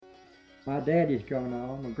My daddy's gone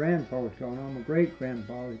on, my grandpa's gone on, my great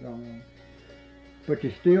grandfather's gone on. But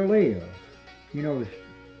they still live. You know,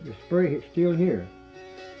 the spring is still here.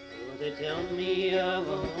 Oh, they tell me of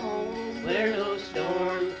a home where no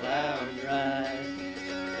storm clouds rise.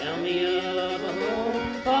 Tell me of a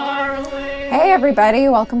home far away. Hey everybody,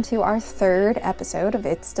 welcome to our third episode of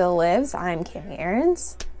It Still Lives. I'm Kimmy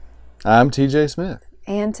Aarons. I'm TJ Smith.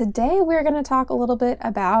 And today we're going to talk a little bit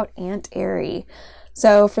about Aunt Airy.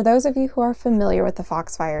 So for those of you who are familiar with the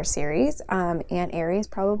Foxfire series, Aunt Airy is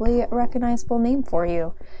probably a recognizable name for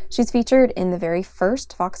you. She's featured in the very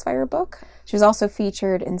first Foxfire book. She was also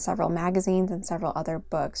featured in several magazines and several other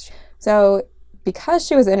books. So because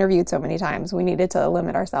she was interviewed so many times, we needed to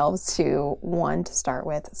limit ourselves to one to start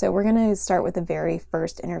with. So we're going to start with the very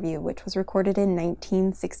first interview, which was recorded in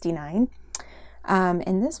 1969.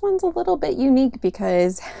 And this one's a little bit unique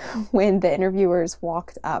because when the interviewers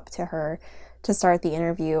walked up to her to start the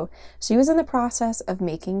interview, she was in the process of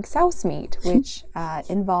making souse meat, which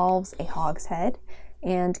involves a hog's head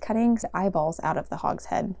and cutting eyeballs out of the hog's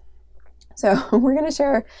head. So we're going to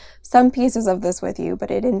share some pieces of this with you,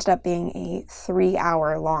 but it ended up being a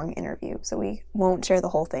 3-hour long interview. So we won't share the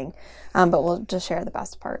whole thing, but we'll just share the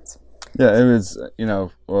best parts. Yeah, it was,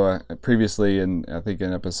 previously, and I think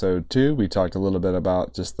in episode 2, we talked a little bit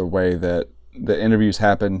about just the way that the interviews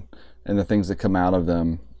happen and the things that come out of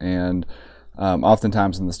them. And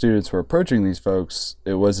oftentimes when the students were approaching these folks,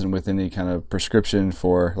 it wasn't with any kind of prescription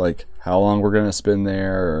for like how long we're going to spend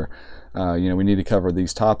there or, we need to cover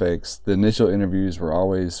these topics. The initial interviews were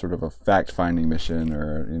always sort of a fact-finding mission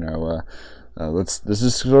or, let's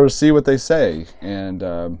just sort of see what they say. And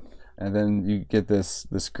then you get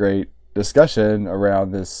this great discussion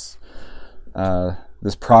around this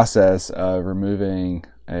process of removing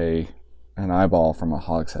an eyeball from a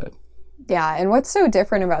hog's head. Yeah, and what's so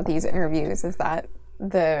different about these interviews is that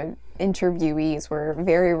the interviewees were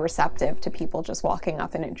very receptive to people just walking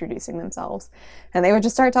up and introducing themselves, and they would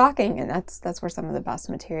just start talking, and that's where some of the best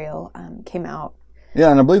material came out.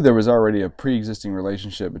 Yeah, and I believe there was already a pre-existing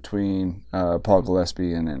relationship between Paul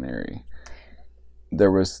Gillespie and Aunt Airy.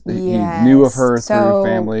 There was, he knew of her through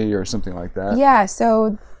family or something like that. Yeah,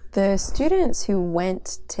 so the students who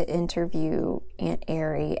went to interview Aunt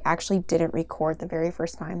Airy actually didn't record the very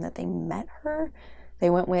first time that they met her. They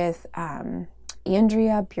went with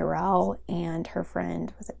Andrea Burrell and her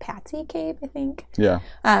friend, was it Patsy Cabe, I think? Yeah.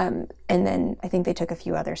 And then I think they took a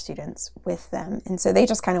few other students with them. And so they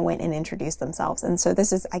just kind of went and introduced themselves. And so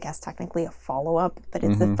this is, I guess, technically a follow-up, but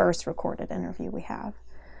it's the first recorded interview we have.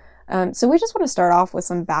 So we just want to start off with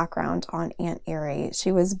some background on Aunt Airy.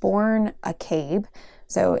 She was born a Cabe.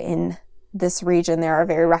 So in this region, there are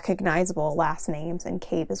very recognizable last names, and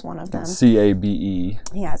Cabe is one of them. C-A-B-E.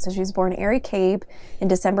 Yeah, so she was born Airy Cabe in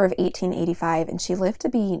December of 1885, and she lived to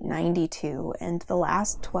be 92. And the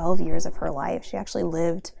last 12 years of her life, she actually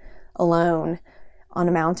lived alone on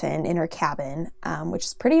a mountain in her cabin, which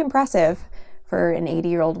is pretty impressive for an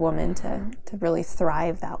 80-year-old woman to really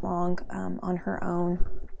thrive that long on her own.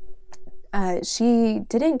 She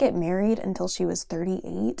didn't get married until she was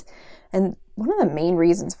 38, and one of the main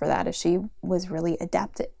reasons for that is she was really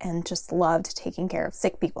adept and just loved taking care of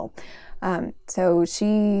sick people. So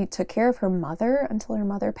she took care of her mother until her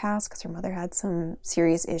mother passed, because her mother had some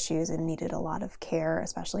serious issues and needed a lot of care,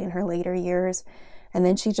 especially in her later years. And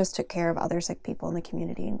then she just took care of other sick people in the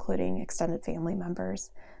community, including extended family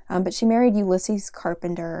members. But she married Ulysses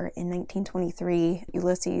Carpenter in 1923.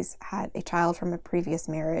 Ulysses had a child from a previous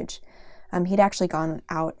marriage. He'd actually gone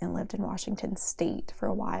out and lived in Washington State for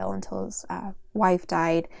a while until his wife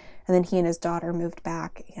died, and then he and his daughter moved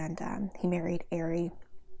back, and he married Airy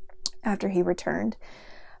after he returned.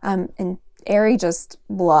 And Airy just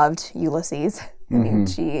loved Ulysses. I mean,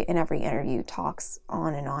 she, in every interview, talks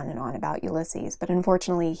on and on and on about Ulysses, but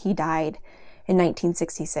unfortunately he died in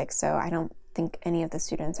 1966, so I don't think any of the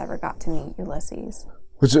students ever got to meet Ulysses.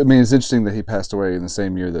 Which, I mean, it's interesting that he passed away in the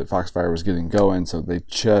same year that Foxfire was getting going, so they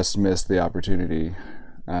just missed the opportunity,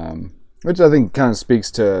 which I think kind of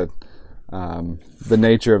speaks to the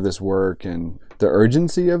nature of this work and the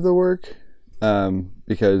urgency of the work,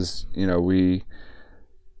 because, we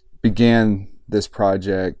began this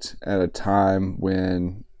project at a time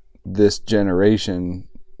when this generation,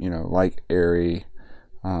 like Airy,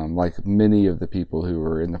 like many of the people who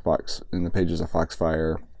were in the pages of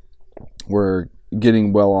Foxfire, were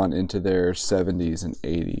getting well on into their 70s and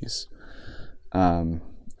 80s.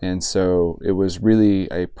 And so it was really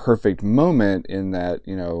a perfect moment in that,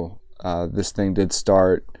 this thing did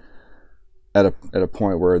start at a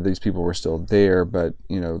point where these people were still there, but,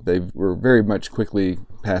 they were very much quickly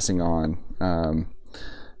passing on.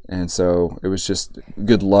 And so it was just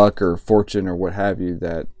good luck or fortune or what have you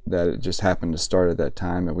that it just happened to start at that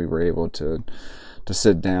time, and we were able to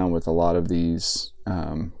sit down with a lot of these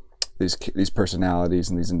personalities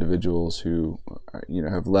and these individuals who,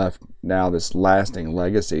 have left now this lasting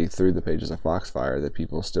legacy through the pages of Foxfire that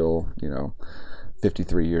people still,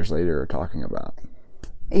 53 years later are talking about.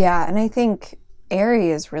 Yeah, and I think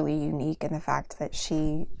Aerie is really unique in the fact that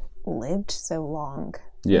she lived so long.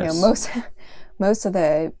 Yes. Most of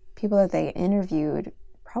the people that they interviewed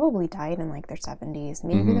probably died in like their 70s,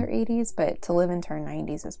 maybe their 80s, but to live into her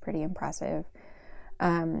 90s is pretty impressive.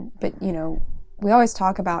 But we always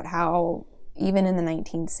talk about how even in the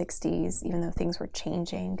 1960s, even though things were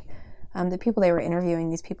changing, the people they were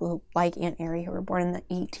interviewing, these people who, like Aunt Aerie, who were born in the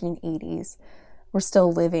 1880s, were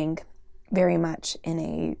still living very much in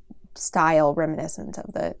a style reminiscent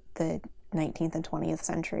of the 19th and 20th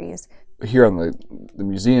centuries. Here on the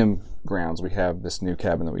museum grounds, we have this new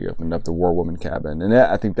cabin that we opened up, the War Woman cabin, and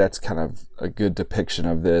I think that's kind of a good depiction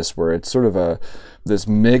of this, where it's sort of this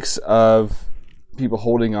mix of people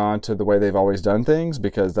holding on to the way they've always done things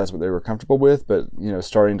because that's what they were comfortable with, but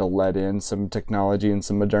starting to let in some technology and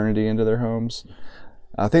some modernity into their homes.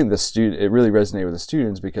 I think it really resonated with the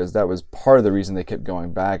students because that was part of the reason they kept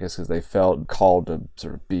going back, is because they felt called to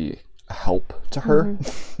sort of be a help to her.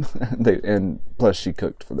 And plus she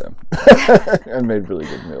cooked for them and made really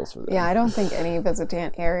good meals for them. Yeah, I don't think any visit to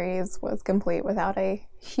Aunt Aerie's was complete without a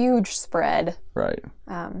huge spread. Right.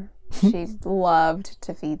 She loved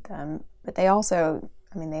to feed them. But they also,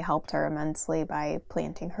 they helped her immensely by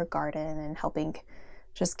planting her garden and helping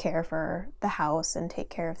just care for the house and take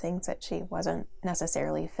care of things that she wasn't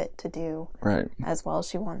necessarily fit to do as well as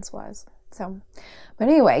she once was. So, but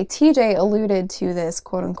anyway, TJ alluded to this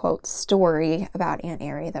quote-unquote story about Aunt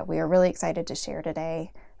Aerie that we are really excited to share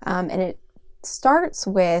today. And it starts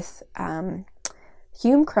with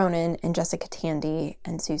Hume Cronin and Jessica Tandy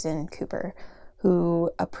and Susan Cooper, who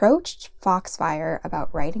approached Foxfire about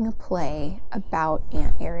writing a play about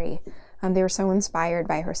Aunt Aerie. They were so inspired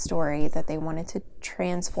by her story that they wanted to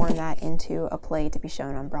transform that into a play to be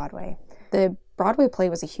shown on Broadway. The Broadway play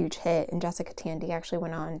was a huge hit, and Jessica Tandy actually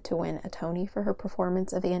went on to win a Tony for her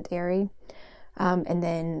performance of Aunt Aerie. And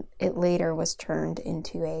then it later was turned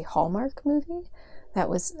into a Hallmark movie that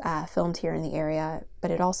was filmed here in the area, but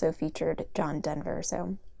it also featured John Denver.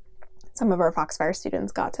 So some of our Foxfire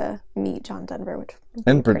students got to meet John Denver, which was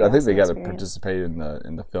and I think they got to experience. participate in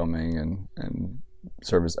the filming and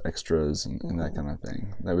serve as extras and that kind of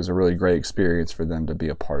thing. That was a really great experience for them to be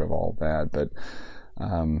a part of all that. But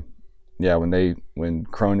when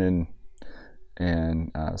Cronin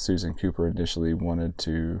and Susan Cooper initially wanted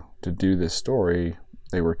to do this story,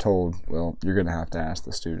 they were told, well, you're going to have to ask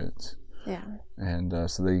the students. Yeah.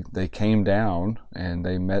 And so they came down and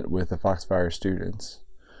they met with the Foxfire students.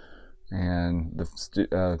 And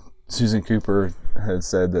Susan Cooper had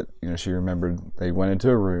said that she remembered they went into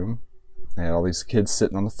a room. They had all these kids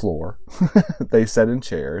sitting on the floor. They sat in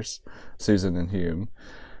chairs. Susan and Hume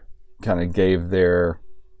kind of gave their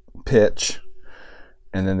pitch,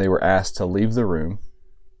 and then they were asked to leave the room.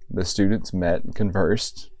 The students met and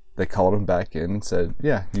conversed. They called them back in and said,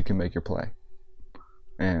 "Yeah, you can make your play."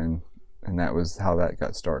 And that was how that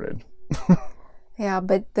got started. Yeah,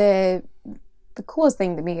 but the coolest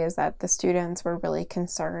thing to me is that the students were really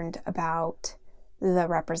concerned about the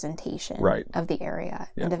representation of the area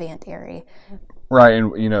and of Aunt Aerie. Right,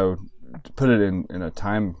 and to put it in a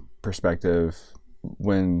time perspective,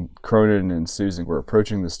 when Cronin and Susan were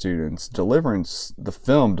approaching the students, the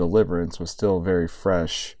film Deliverance was still very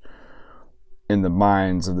fresh in the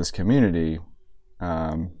minds of this community,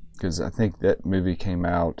 because I think that movie came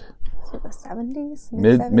out the 70s?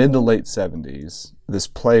 Mid to late 70s. This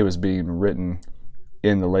play was being written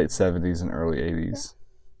in the late 70s and early 80s.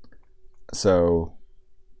 So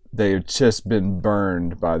they had just been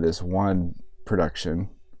burned by this one production.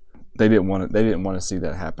 They didn't want to see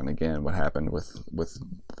that happen again, what happened with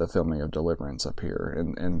the filming of Deliverance up here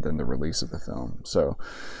and then the release of the film. So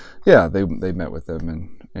yeah, they met with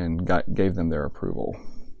them and gave them their approval.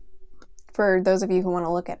 For those of you who want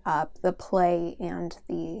to look it up, the play and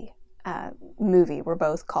the movie were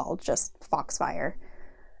both called just Foxfire.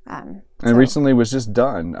 And recently was just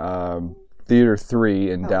done. Theater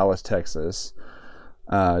 3 in Dallas, Texas,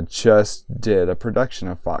 just did a production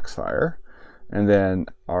of Foxfire. And then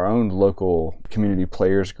our own local community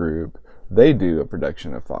players group, they do a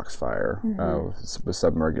production of Foxfire with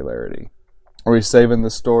some regularity. Are we saving the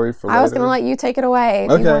story for later? I was going to let you take it away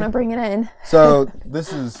if you want to bring it in. So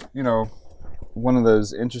this is, one of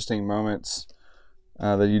those interesting moments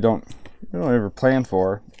that you don't ever plan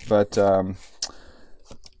for. But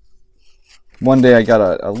one day I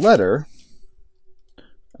got a letter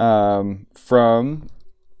from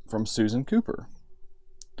Susan Cooper.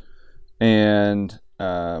 And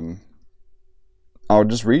I'll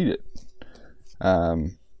just read it.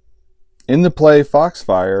 In the play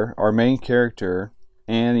Foxfire, our main character,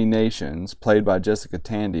 Annie Nations, played by Jessica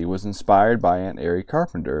Tandy, was inspired by Aunt Ari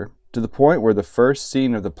Carpenter to the point where the first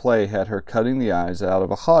scene of the play had her cutting the eyes out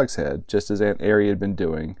of a hogshead, just as Aunt Ari had been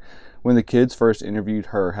doing when the kids first interviewed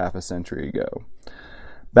her half a century ago.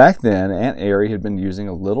 Back then, Aunt Ari had been using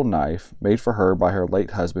a little knife made for her by her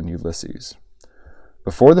late husband Ulysses.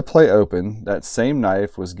 Before the play opened, that same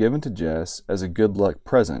knife was given to Jess as a good luck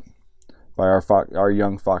present by our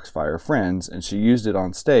young Foxfire friends, and she used it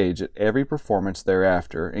on stage at every performance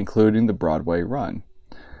thereafter, including the Broadway run.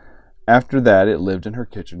 After that, it lived in her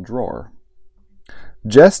kitchen drawer.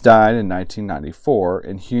 Jess died in 1994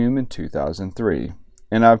 and Hume in 2003,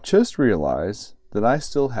 and I've just realized that I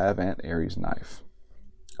still have Aunt Ari's knife.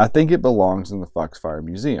 I think it belongs in the Foxfire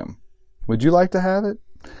Museum. Would you like to have it?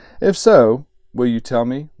 If so, will you tell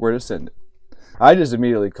me where to send it? I just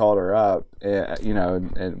immediately called her up,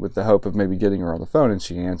 and with the hope of maybe getting her on the phone, and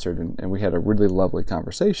she answered, and we had a really lovely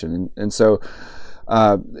conversation. And so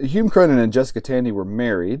Hume Cronyn and Jessica Tandy were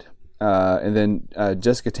married, and then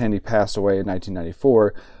Jessica Tandy passed away in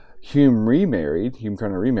 1994. Hume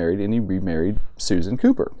Cronyn remarried, and he remarried Susan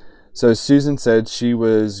Cooper. So Susan said she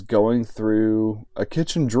was going through a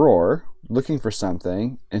kitchen drawer looking for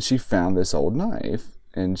something, and she found this old knife.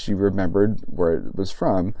 And she remembered where it was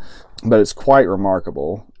from, but it's quite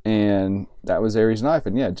remarkable. And that was Ari's knife.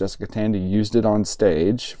 And yeah, Jessica Tandy used it on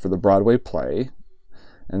stage for the Broadway play,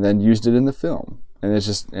 and then used it in the film. And it's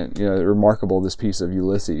just, remarkable. This piece of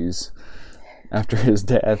Ulysses, after his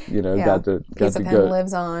death, got to go.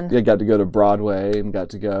 Lives on. Yeah, got to go to Broadway and got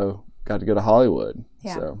to go to Hollywood.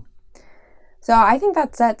 Yeah. So I think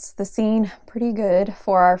that sets the scene pretty good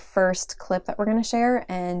for our first clip that we're going to share.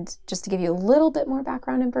 And just to give you a little bit more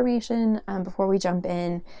background information before we jump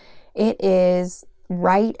in, it is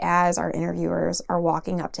right as our interviewers are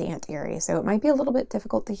walking up to Aunt Ari. So it might be a little bit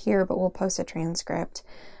difficult to hear, but we'll post a transcript.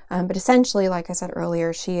 But essentially, like I said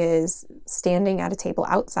earlier, she is standing at a table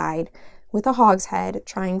outside with a hogshead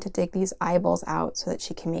trying to dig these eyeballs out so that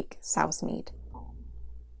she can make souse meat.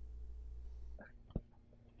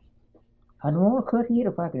 I don't want to cut it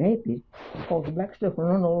if I can help it, because the black stuff will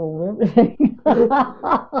run all over everything.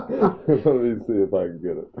 Let me see if I can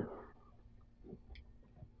get it.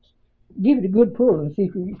 Give it a good pull and see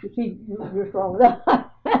if you're strong enough.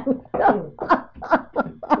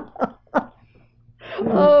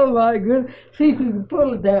 Oh my goodness. See if you can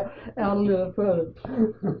pull it out a little further.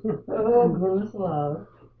 Oh goodness alive.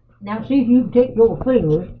 Now see if you can take your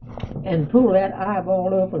fingers and pull that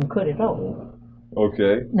eyeball up and cut it off.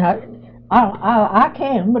 Okay. Now, I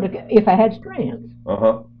can, but if I had strength.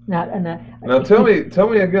 Uh-huh. Now tell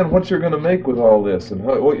me again what you're going to make with all this and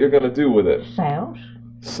what you're going to do with it. Souse.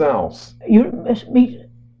 Souse.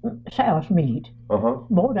 Souse meat. Uh-huh.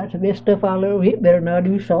 Boy, that's the best stuff I'll ever eat. Better than I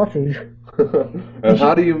do sausage. And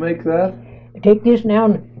how do you make that? Take this now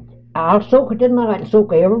and I'll soak it tonight and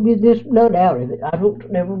soak every bit of this blood out of it. I don't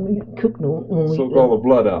never cook no meat. Soak all the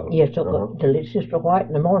blood out. Yes, soak it till it's just a white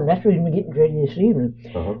in the morning. That's the reason we're getting ready this evening.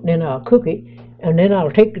 Uh-huh. Then I'll cook it, and then I'll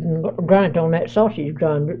take it and grind it on that sausage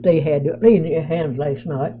grinder they had in their hands last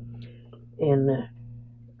night, and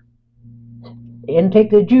take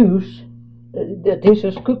the juice that this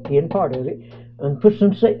is cooked in, part of it, and put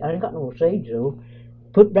some sage. I ain't got no sage though.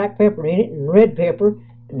 Put black pepper in it and red pepper.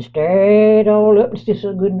 And stir it all up. It's just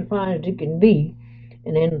so good and fine as it can be.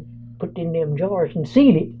 And then put it in them jars and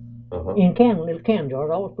seal it in little can jars.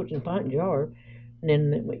 I always put it in pint jars. And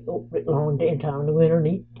then we open it long day time in the winter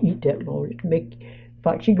and eat that more. Just make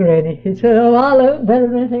foxy granny. It's I love it better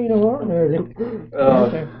than anything in the world.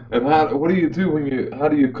 And what do you do how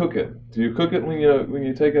do you cook it? Do you cook it when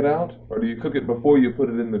you take it out, or do you cook it before you put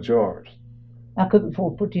it in the jars? I cook it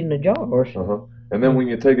before I put it in the jars. And then when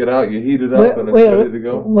you take it out, you heat it up and it's ready to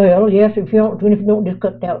go? Well, yes, if you don't just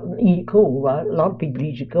cut it out and eat it cold. Right? A lot of people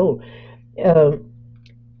eat it cold.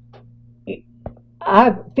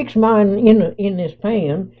 I fix mine in this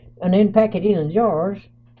pan and then pack it in jars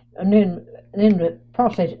and then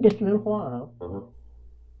process it just a little while.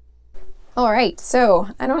 All right, so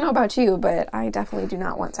I don't know about you, but I definitely do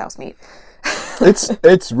not want souse meat.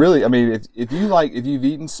 It's really, I mean, if you've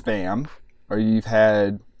eaten Spam or you've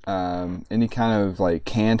had any kind of like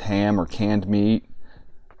canned ham or canned meat,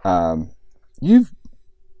 you've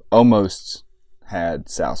almost had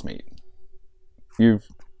souse meat.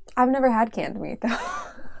 I've never had canned meat though.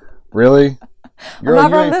 Really? I'm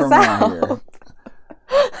not from the South.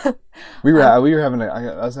 We were having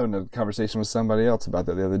I was having a conversation with somebody else about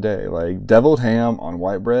that the other day. Like deviled ham on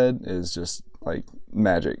white bread is just like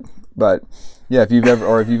magic. But yeah, if you've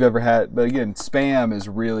ever had, but again, Spam is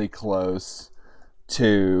really close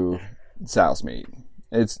to souse meat.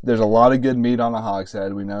 There's a lot of good meat on a hog's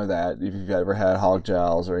head. We know that. If you've ever had hog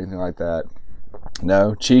jowls or anything like that.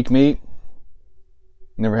 No cheek meat.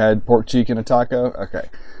 Never had pork cheek in a taco. Okay.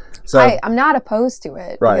 So I'm not opposed to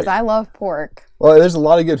it right. because I love pork. Well, there's a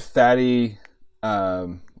lot of good fatty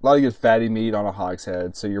meat on a hog's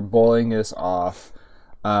head. So you're boiling this off.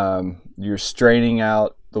 You're straining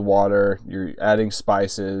out the water. You're adding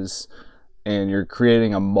spices, and you're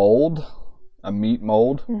creating a meat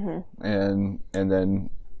mold, and then.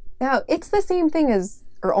 Now it's the same thing as,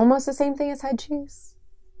 or almost the same thing as head cheese.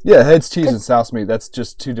 Yeah, head cheese and souse meat. That's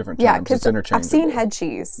just two different terms. Yeah, because interchangeable. I've seen head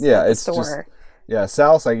cheese. Yeah, at the it's store. just. Yeah,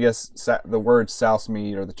 souse, I guess the word souse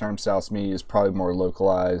meat or the term souse meat is probably more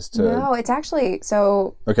localized to... No, it's actually,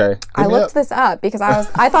 so... Okay. I looked this up because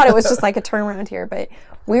I thought it was just like a term around here, but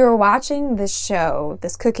we were watching this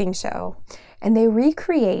cooking show, and they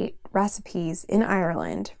recreate recipes in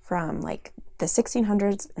Ireland from like the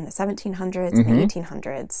 1600s and the 1700s and the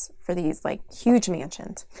 1800s for these like huge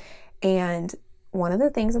mansions. And one of the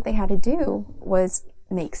things that they had to do was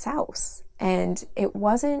make souse. And they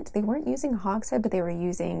weren't using a hog's head, but they were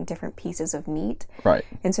using different pieces of meat. Right.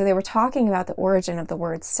 And so they were talking about the origin of the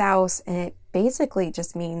word souse, and it basically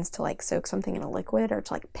just means to like soak something in a liquid or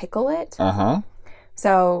to like pickle it. Uh-huh.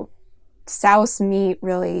 So souse meat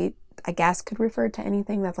really, I guess, could refer to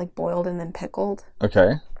anything that's like boiled and then pickled.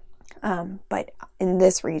 Okay. But in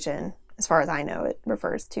this region, as far as I know, it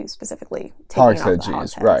refers to specifically taking hog's off head the cheese,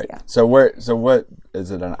 hog's head, right? yeah. So what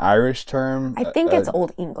is it? An Irish term? I think it's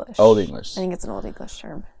Old English. Old English. I think it's an Old English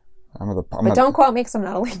term. But don't quote me because I'm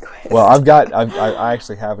not a linguist. Well, I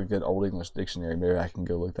actually have a good Old English dictionary. Maybe I can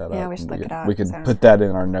go look that up. Yeah, we should look it up. We can put that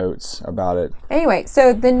in our notes about it. Anyway,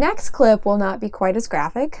 so the next clip will not be quite as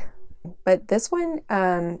graphic, but this one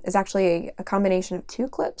is actually a combination of two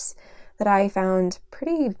clips that I found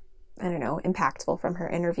pretty, impactful from her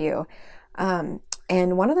interview.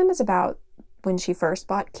 And one of them is about when she first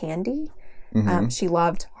bought candy. She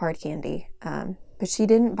loved hard candy, but she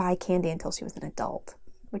didn't buy candy until she was an adult,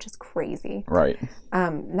 which is crazy. Right.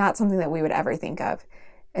 Not something that we would ever think of.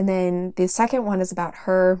 And then the second one is about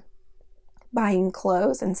her buying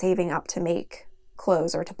clothes and saving up to make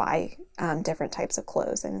clothes or to buy different types of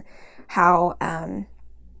clothes, and how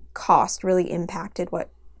cost really impacted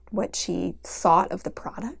what she thought of the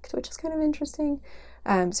product, which is kind of interesting.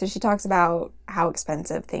 So she talks about how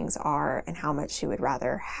expensive things are and how much she would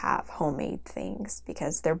rather have homemade things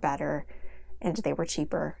because they're better and they were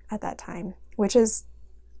cheaper at that time, which is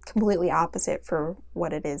completely opposite for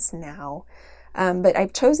what it is now. But I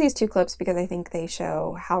chose these two clips because I think they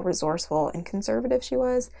show how resourceful and conservative she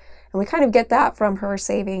was. And we kind of get that from her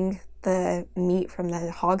saving the meat from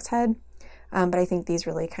the hog's head. But I think these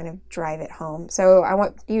really kind of drive it home. So I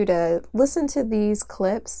want you to listen to these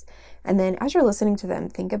clips, and then as you're listening to them,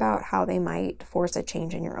 think about how they might force a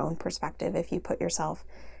change in your own perspective if you put yourself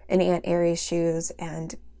in Aunt Aries' shoes,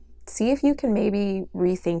 and see if you can maybe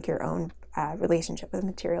rethink your own relationship with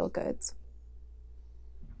material goods.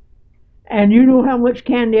 And you know how much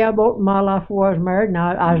candy I bought in my life before I was married?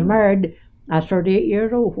 Now, I was married, I was 38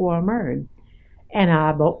 years old before I was married. And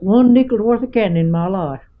I bought one nickel's worth of candy in my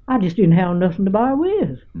life. I just didn't have nothing to buy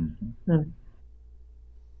with.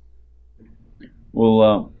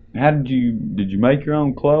 Well, how did you make your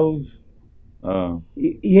own clothes?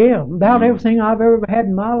 Yeah, about everything I've ever had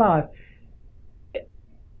in my life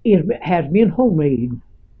has been homemade.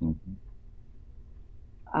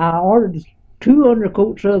 I ordered 2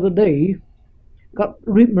 undercoats the other day. Got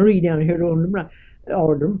Ruth Marie down here to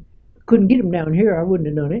order them. Couldn't get them down here. I wouldn't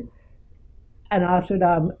have done it. And I said,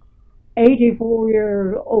 I'm 84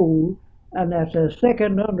 years old, and that's the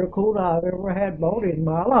second undercoat I've ever had bought in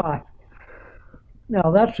my life.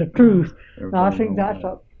 Now, that's the truth. Now, I think that's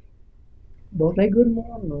a... But they good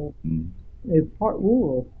one, though. They're part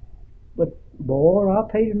wool. But, boy, I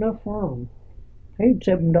paid enough for them. Paid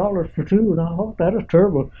 $7 for 2, and I thought that was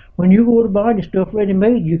terrible. When you go to buy your stuff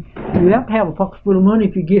ready-made, you have to have a pocket full of money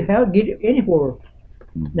if you get it anywhere.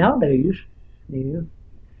 Nowadays, yeah.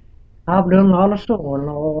 I've done a lot of sewing,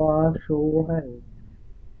 I sure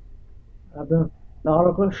have. I've done a lot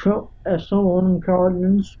of sewing, carding,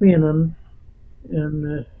 and spinning,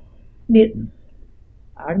 and knitting.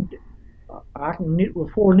 I can knit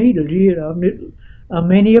with 4 needles. Yeah, I've knit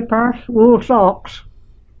many a pair of wool socks.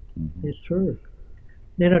 It's true.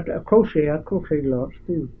 Then I crochet lots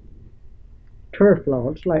too. Turf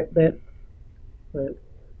lots like that. But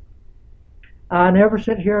I never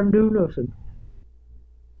sit here and do nothing.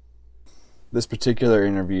 This particular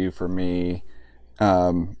interview for me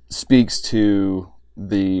speaks to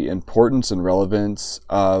the importance and relevance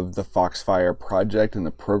of the Foxfire project and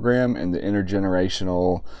the program and the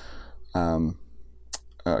intergenerational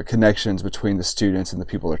connections between the students and the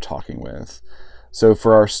people they're talking with. So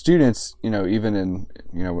for our students, even in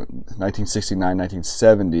 1969,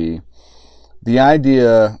 1970, the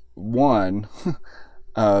idea, one,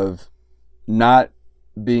 of not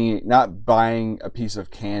buying a piece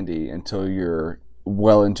of candy until you're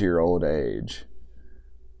well into your old age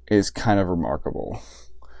is kind of remarkable.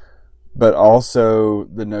 But also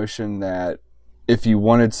the notion that if you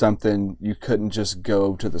wanted something, you couldn't just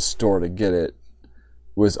go to the store to get it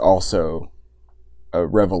was also a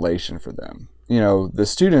revelation for them. The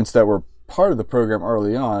students that were part of the program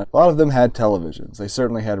early on, a lot of them had televisions. They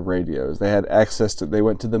certainly had radios. They had access to, they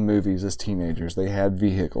went to the movies as teenagers. They had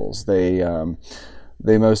vehicles. They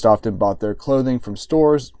most often bought their clothing from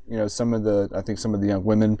stores. Some of the young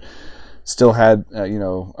women still had,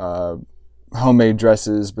 homemade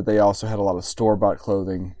dresses, but they also had a lot of store-bought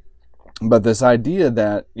clothing. But this idea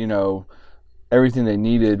that, everything they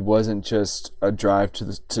needed wasn't just a drive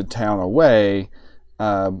to town away,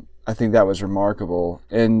 I think that was remarkable.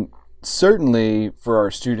 And certainly for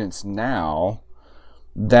our students now,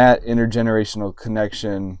 that intergenerational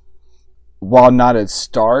connection, while not as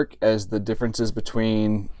stark as the differences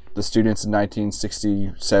between the students in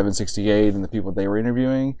 1967, 68 and the people they were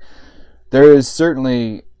interviewing, there is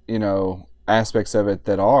certainly, aspects of it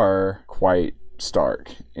that are quite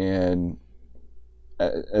stark. And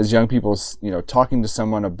as young people, talking to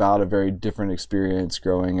someone about a very different experience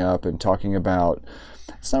growing up and talking about,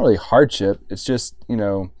 it's not really hardship, it's just,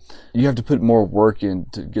 you have to put more work in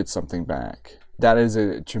to get something back. That is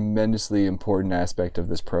a tremendously important aspect of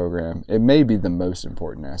this program. It may be the most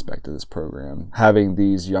important aspect of this program. Having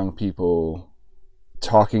these young people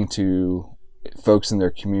talking to folks in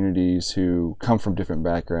their communities who come from different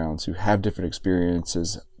backgrounds, who have different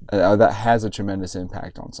experiences, that has a tremendous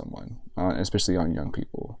impact on someone, especially on young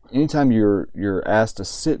people. Anytime you're asked to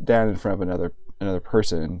sit down in front of another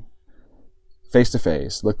person, face to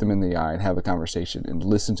face, look them in the eye and have a conversation and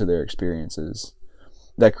listen to their experiences,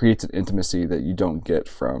 that creates an intimacy that you don't get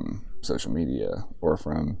from social media or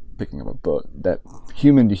from picking up a book. That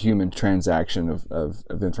human to human transaction of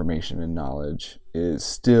information and knowledge is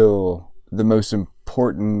still the most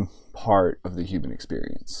important part of the human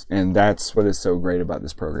experience. And that's what is so great about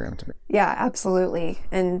this program to me. Yeah, absolutely.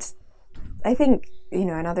 And I think,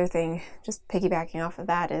 another thing, just piggybacking off of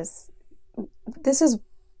that, is this is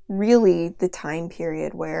really the time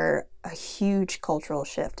period where a huge cultural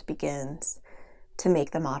shift begins to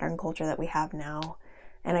make the modern culture that we have now.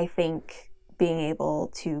 And I think being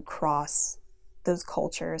able to cross those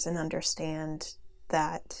cultures and understand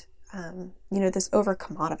that, this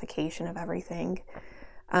over-commodification of everything,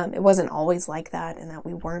 it wasn't always like that, and that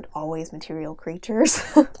we weren't always material creatures.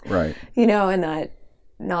 Right. And that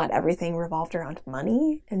not everything revolved around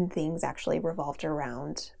money, and things actually revolved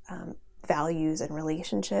around values and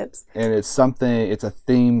relationships. And it's a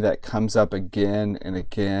theme that comes up again and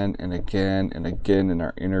again and again and again in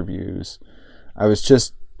our interviews. I was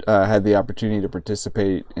just had the opportunity to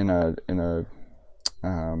participate in a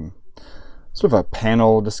sort of a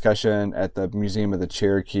panel discussion at the Museum of the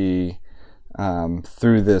Cherokee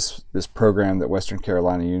through this program that Western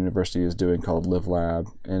Carolina University is doing called Live Lab,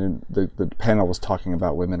 and the panel was talking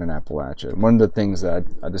about women in Appalachia. And one of the things that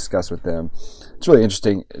I discussed with them, it's really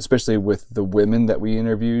interesting, especially with the women that we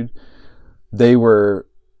interviewed. They were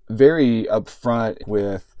very upfront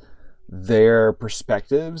with their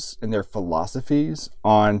perspectives and their philosophies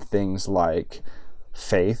on things like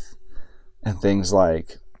faith and things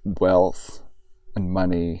like wealth and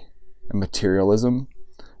money and materialism.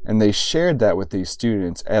 And they shared that with these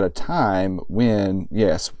students at a time when,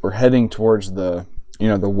 yes, we're heading towards the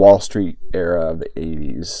Wall Street era of the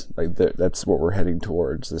 80s. Like that's what we're heading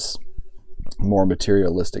towards, this more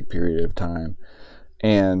materialistic period of time.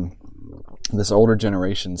 And this older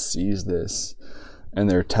generation sees this, and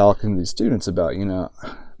they're talking to these students about,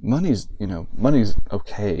 money's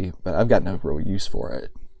okay, but I've got no real use for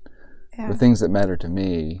it. Yeah. The things that matter to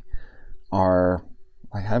me are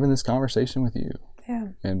like having this conversation with you. Yeah.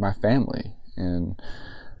 And my family. And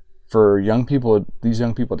for these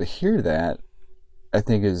young people to hear that, I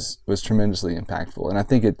think was tremendously impactful. And I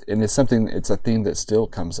think it's a theme that still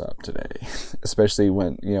comes up today, especially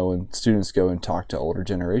when students go and talk to older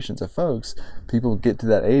generations of folks. People get to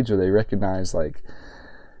that age where they recognize, like,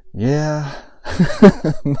 yeah,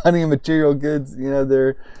 money and material goods,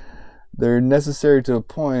 they're necessary to a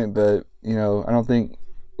point, but I don't think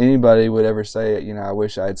anybody would ever say, I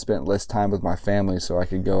wish I had spent less time with my family so I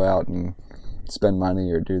could go out and spend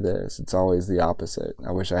money or do this. It's always the opposite.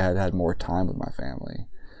 I wish I had had more time with my family.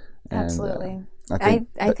 And, absolutely.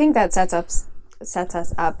 I think that sets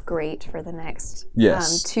us up great for the next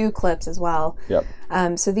two clips as well. Yep.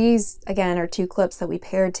 So these, again, are two clips that we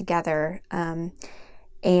paired together.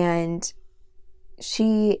 And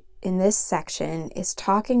she, in this section, is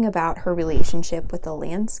talking about her relationship with the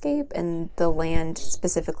landscape and the land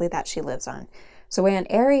specifically that she lives on. So Aunt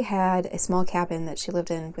Aerie had a small cabin that she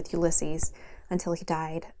lived in with Ulysses until he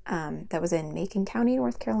died. That was in Macon County,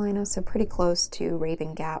 North Carolina, so pretty close to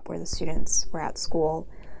Raven Gap where the students were at school.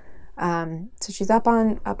 So she's up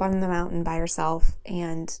on the mountain by herself,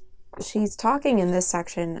 and she's talking in this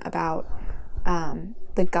section about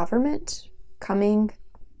the government coming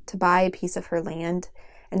to buy a piece of her land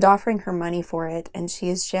and offering her money for it, and she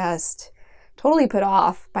is just totally put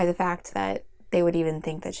off by the fact that they would even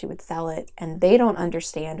think that she would sell it, and they don't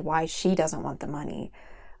understand why she doesn't want the money.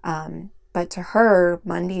 But to her,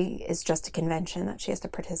 money is just a convention that she has to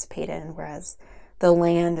participate in, whereas the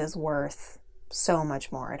land is worth so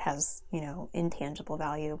much more. It has, intangible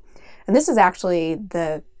value. And this is actually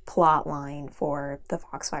the plot line for the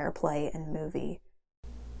Foxfire play and movie.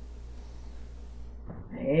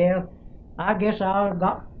 Yeah, I guess I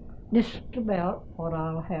got just about what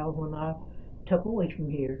I'll have when I took away from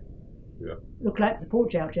here. Yeah. Looks like the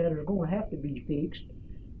porch out there is going to have to be fixed,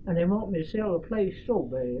 and they want me to sell the place so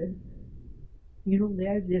bad. They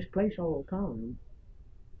have this place all the time.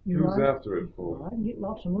 Who's after it for? Well, I can get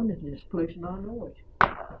lots of money for this place, and I know it.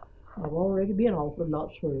 I've already been offered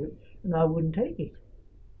lots for it, and I wouldn't take it.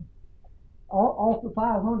 Off the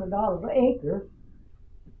 $500 an acre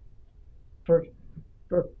for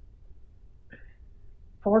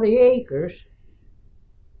 40 acres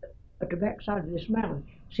at the backside of this mountain.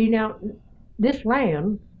 See, now, this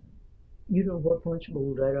land, you know what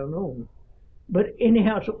principles I don't know. But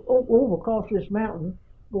anyhow, it's over across this mountain,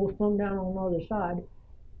 goes plumb down on the other side,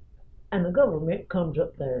 and the government comes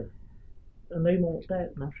up there, and they want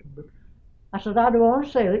that. And I said, I don't want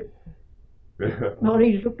to sell it. No,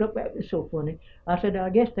 he just looked up at me so funny. I said, I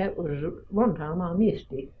guess that was one time I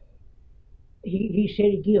missed it. He said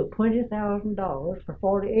he'd give $20,000 for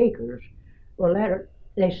 40 acres. Well,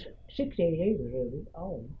 there's 68 acres of it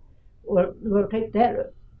all. Well, we'll take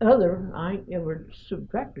that other. I ain't ever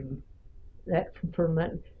subtracted that from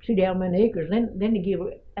that. See down many acres. Then they give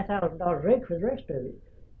 $1,000 acre for the rest of it.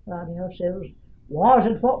 I said, "Why is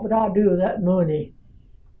it? What would I do with that money?"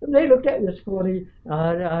 And they looked at me funny.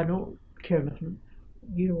 I don't care nothing.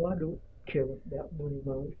 I don't care about money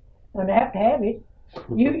much. And I have to have it.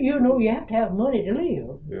 You know you have to have money to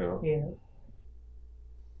live. Yeah.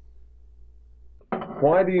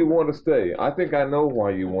 Why do you want to stay? I think I know why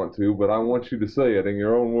you want to, but I want you to say it in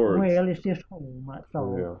your own words. Well, it's just home, that's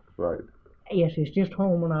all. Yeah, right. Yes, it's just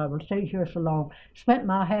home, and I've stayed here so long. Spent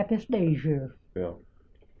my happiest days here. Yeah.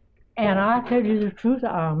 And I tell you the truth,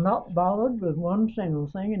 I'm not bothered with one single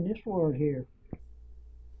thing in this world here.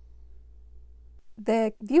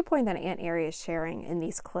 The viewpoint that Aunt Aerie is sharing in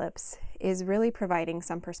these clips is really providing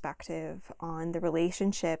some perspective on the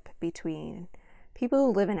relationship between people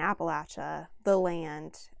who live in Appalachia, the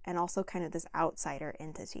land, and also kind of this outsider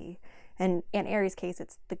entity. And in Aunt Aerie's case,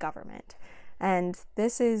 it's the government. And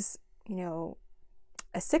this is,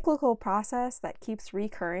 a cyclical process that keeps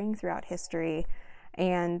recurring throughout history.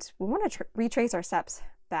 And we want to retrace our steps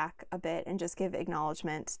back a bit and just give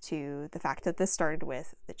acknowledgement to the fact that this started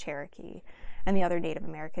with the Cherokee and the other Native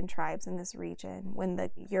American tribes in this region when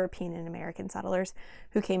the European and American settlers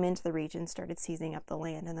who came into the region started seizing up the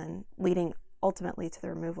land and then leading ultimately to the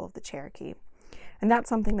removal of the Cherokee. And that's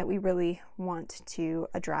something that we really want to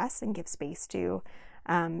address and give space to.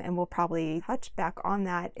 And we'll probably touch back on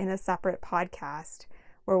that in a separate podcast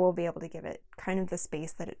where we'll be able to give it kind of the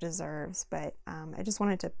space that it deserves. But I just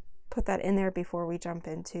wanted to put that in there before we jump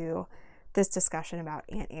into this discussion about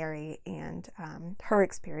Aunt Aerie and her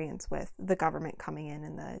experience with the government coming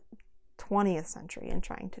in the 20th century and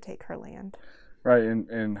trying to take her land. Right,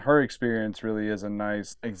 and her experience really is a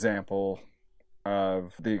nice example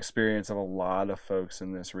of the experience of a lot of folks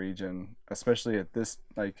in this region, especially at this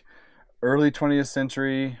early 20th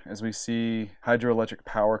century, as we see hydroelectric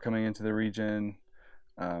power coming into the region,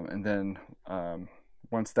 and then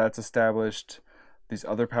once that's established, these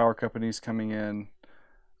other power companies coming in,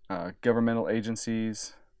 governmental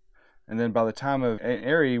agencies, and then by the time of Aunt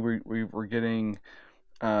Aerie, we were getting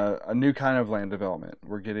a new kind of land development.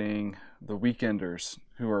 We're getting the weekenders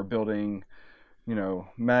who are building,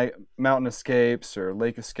 mountain escapes or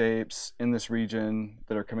lake escapes in this region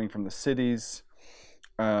that are coming from the cities.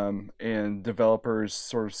 and developers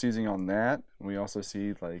sort of seizing on that. We also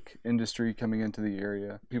see like industry coming into the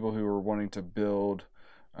area, people who are wanting to build,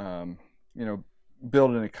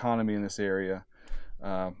 build an economy in this area.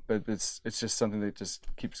 But it's just something that just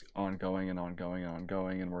keeps on going and ongoing and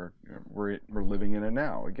ongoing, and we're living in it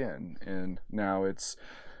now again. And now it's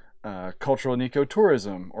cultural and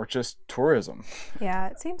ecotourism, or just tourism. Yeah,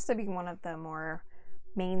 it seems to be one of the more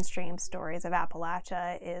mainstream stories of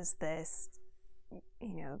Appalachia is this,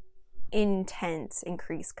 intense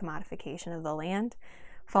increased commodification of the land,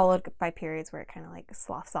 followed by periods where it kind of like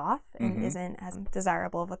sloughs off and isn't as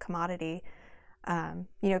desirable of a commodity.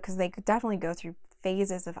 Because they could definitely go through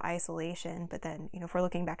phases of isolation, but then, if we're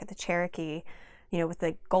looking back at the Cherokee, with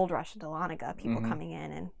the gold rush in Dahlonega, people coming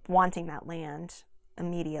in and wanting that land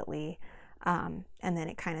immediately, and then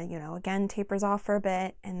it kind of, again tapers off for a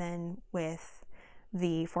bit, and then with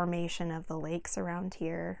the formation of the lakes around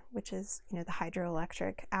here, which is, the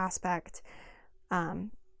hydroelectric aspect,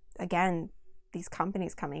 again, these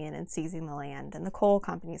companies coming in and seizing the land, and the coal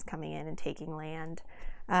companies coming in and taking land.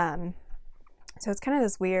 So it's kind of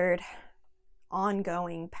this weird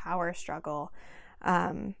ongoing power struggle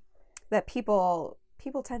that people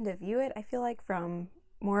tend to view it, I feel like, from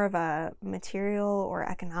more of a material or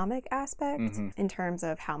economic aspect in terms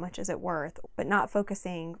of how much is it worth, but not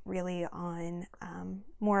focusing really on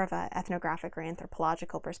more of a ethnographic or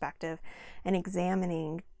anthropological perspective and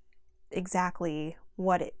examining exactly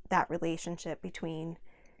what that relationship between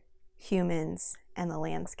humans and the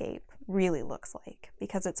landscape really looks like,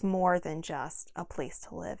 because it's more than just a place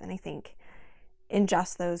to live. And I think in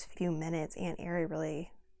just those few minutes, Aunt Aerie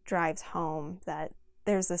really drives home that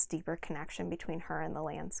there's this deeper connection between her and the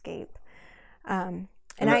landscape. I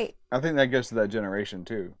think that goes to that generation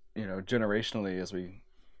too. Generationally, as we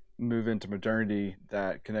move into modernity,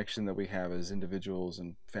 that connection that we have as individuals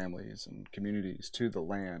and families and communities to the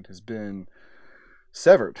land has been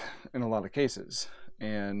severed in a lot of cases.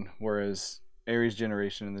 And whereas Aerie's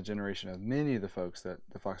generation and the generation of many of the folks that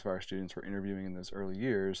the Foxfire students were interviewing in those early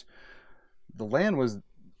years, the land was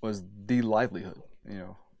the livelihood.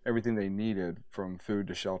 Everything they needed, from food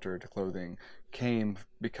to shelter to clothing, came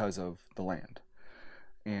because of the land.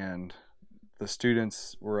 And the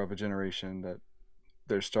students were of a generation that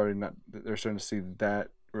they're starting to see that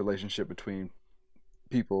relationship between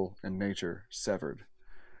people and nature severed.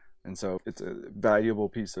 And so it's a valuable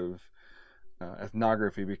piece of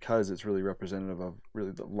ethnography, because it's really representative of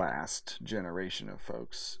really the last generation of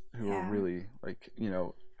folks who are really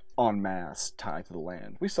en masse tied to the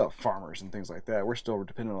land. We still have farmers and things like that. We're still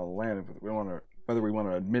dependent on the land whether we want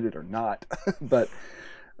to admit it or not. But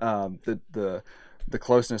the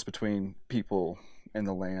closeness between people and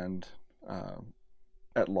the land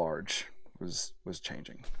at large was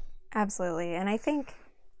changing. Absolutely. And I think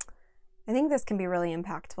this can be really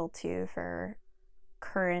impactful too for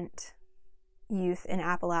current youth in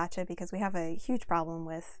Appalachia, because we have a huge problem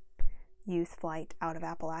with youth flight out of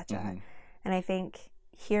Appalachia. And I think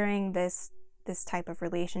hearing this type of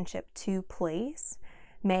relationship to place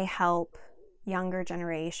may help younger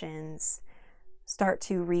generations start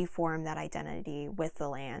to reform that identity with the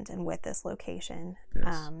land and with this location.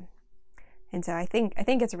 Yes. And so I think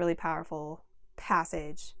it's a really powerful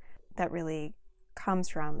passage that really comes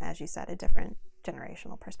from, as you said, a different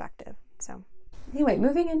generational perspective. So anyway,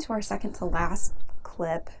 moving into our second to last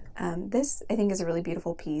clip, this I think is a really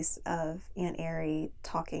beautiful piece of Aunt Aerie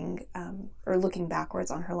talking or looking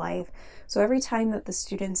backwards on her life. So every time that the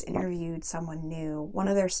students interviewed someone new, one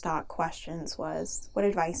of their stock questions was, what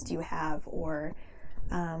advice do you have? Or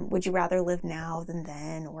would you rather live now than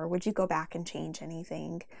then? Or would you go back and change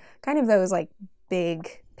anything? Kind of those like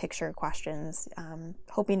big picture questions,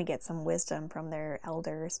 hoping to get some wisdom from their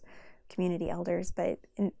elders, community elders. But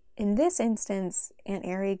in this instance, Aunt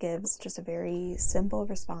Aerie gives just a very simple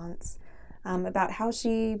response about how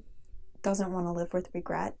she doesn't want to live with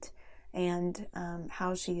regret, and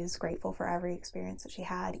how she is grateful for every experience that she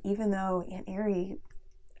had, even though Aunt Aerie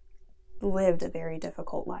lived a very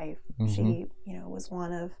difficult life. She, was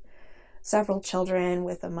one of several children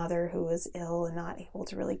with a mother who was ill and not able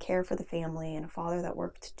to really care for the family, and a father that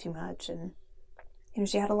worked too much. And,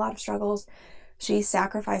 she had a lot of struggles. She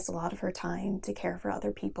sacrificed a lot of her time to care for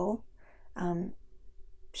other people.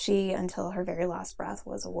 She, until her very last breath,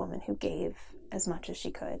 was a woman who gave as much as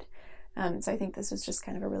she could. So I think this is just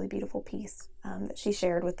kind of a really beautiful piece that she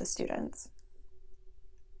shared with the students.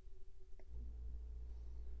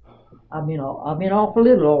 I've been awful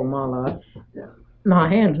little all my life. My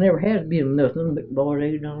hands never has been nothing, but boy,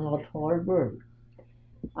 they done a lot of hard work.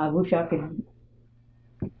 I wish I could.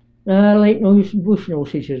 Ain't no use bush no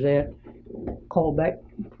such as that. Call back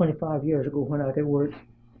 25 years ago when I could work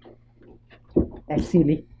That's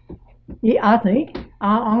silly. Yeah, I think.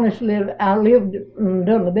 I honestly, I lived and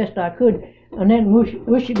done the best I could, and then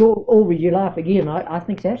wish you go over your life again. I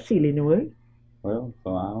think that's silly in a way. Well,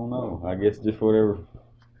 so I don't know. I guess just whatever.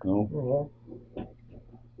 No.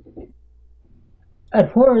 And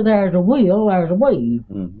where there's a will, there's a way.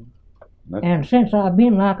 Mm-hmm. And since I've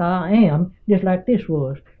been like I am, just like this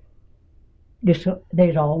was,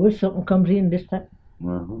 there's always something comes in this time.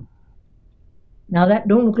 Mm-hmm. Now that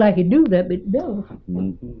don't look like it do that, but it does.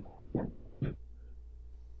 Mm-hmm.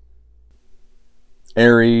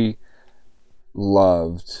 Ari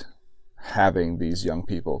loved having these young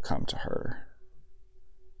people come to her.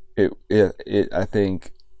 I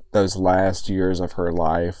think those last years of her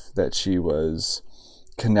life that she was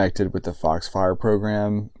connected with the Foxfire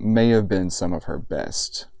program may have been some of her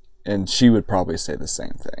best, and she would probably say the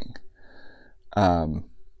same thing,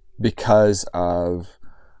 because of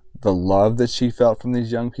the love that she felt from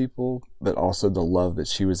these young people, but also the love that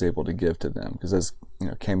she was able to give to them. Because as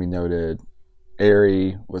Cami noted,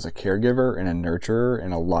 Ari was a caregiver and a nurturer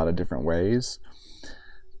in a lot of different ways,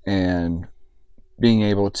 and being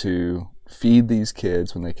able to feed these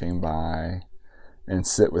kids when they came by and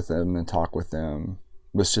sit with them and talk with them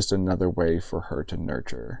was just another way for her to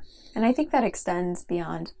nurture. And I think that extends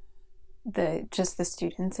beyond just the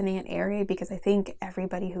students in Aunt Ari, because I think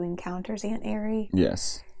everybody who encounters Aunt Ari,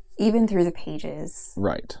 yes, even through the pages,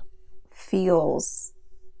 right, feels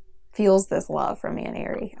this love from Aunt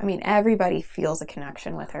Ari. I mean, everybody feels a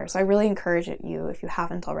connection with her. So I really encourage you, if you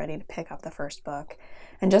haven't already, to pick up the first book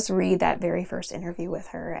and just read that very first interview with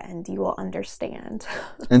her, and you will understand.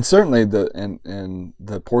 And certainly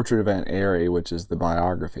the Portrait of Aunt Ari, which is the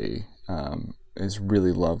biography, is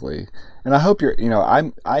really lovely. And I hope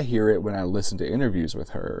I hear it when I listen to interviews with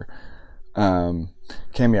her.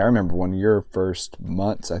 Cami, I remember one of your first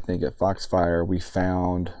months, I think, at Foxfire, we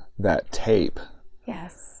found that tape.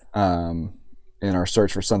 Yes. In our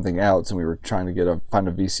search for something else, and we were trying to find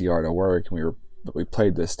a VCR to work, and we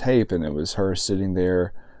played this tape, and it was her sitting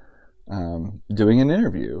there doing an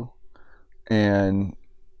interview, and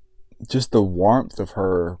just the warmth of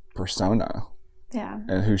her persona,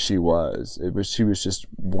 and who she was. She was just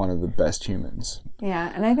one of the best humans.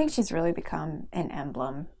 Yeah, and I think she's really become an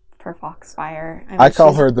emblem for Foxfire. I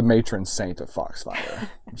call her the matron saint of Foxfire.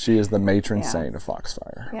 She is the matron saint of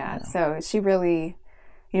Foxfire. Yeah, so she really,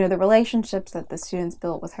 the relationships that the students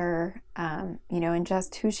built with her, and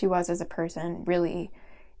just who she was as a person really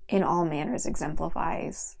in all manners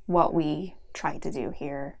exemplifies what we try to do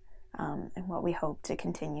here, and what we hope to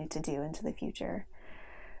continue to do into the future.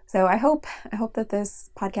 So I hope that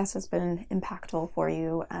this podcast has been impactful for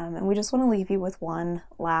you, and we just want to leave you with one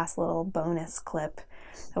last little bonus clip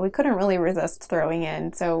that we couldn't really resist throwing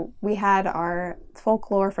in. So we had our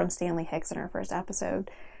folklore from Stanley Hicks in our first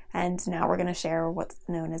episode, and now we're going to share what's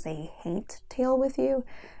known as a haint tale with you,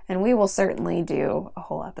 and we will certainly do a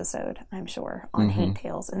whole episode, I'm sure, on haint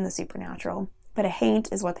tales in the supernatural. But a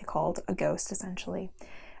haint is what they called a ghost, essentially.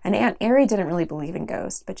 And Aunt Ari didn't really believe in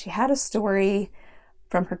ghosts, but she had a story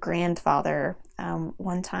from her grandfather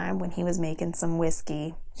one time when he was making some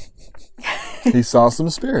whiskey. He saw some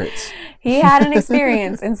spirits. He had an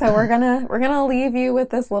experience, and so we're gonna leave you with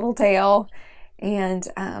this little tale, and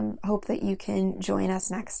hope that you can join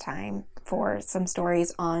us next time for some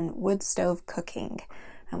stories on wood stove cooking,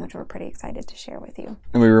 which we're pretty excited to share with you.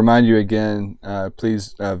 And we remind you again,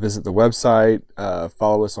 please visit the website,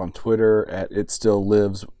 follow us on Twitter at It Still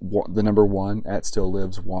Lives, the number 1, at Still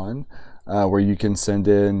Lives 1. Where you can send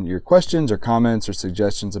in your questions or comments or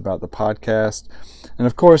suggestions about the podcast. And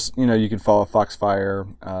of course, you can follow Foxfire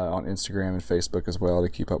on Instagram and Facebook as well to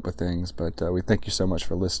keep up with things. But we thank you so much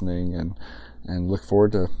for listening, and look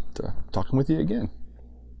forward to talking with you again.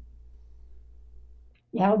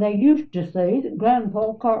 Now, they used to say that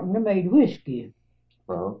Grandpa Carpenter made whiskey.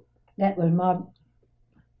 Uh-huh. That was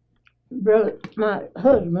my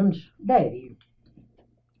husband's daddy.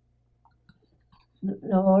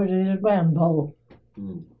 No, it is Grandpa.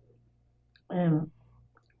 And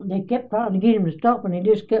they kept trying to get him to stop, and he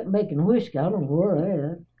just kept making whiskey. I don't know where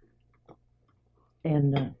they're at.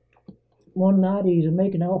 And one night he's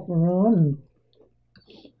making off and run,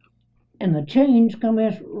 and the chains come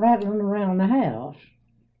rattling around the house.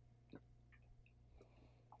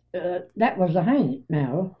 That was the haint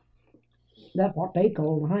now. That's what they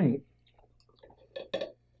call the haint.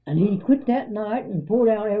 And he quit that night and poured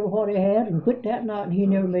out what he had, and quit that night, and he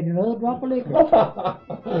never made another drop of liquor.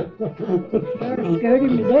 Scared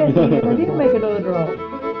him to death. He never did make another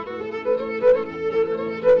drop.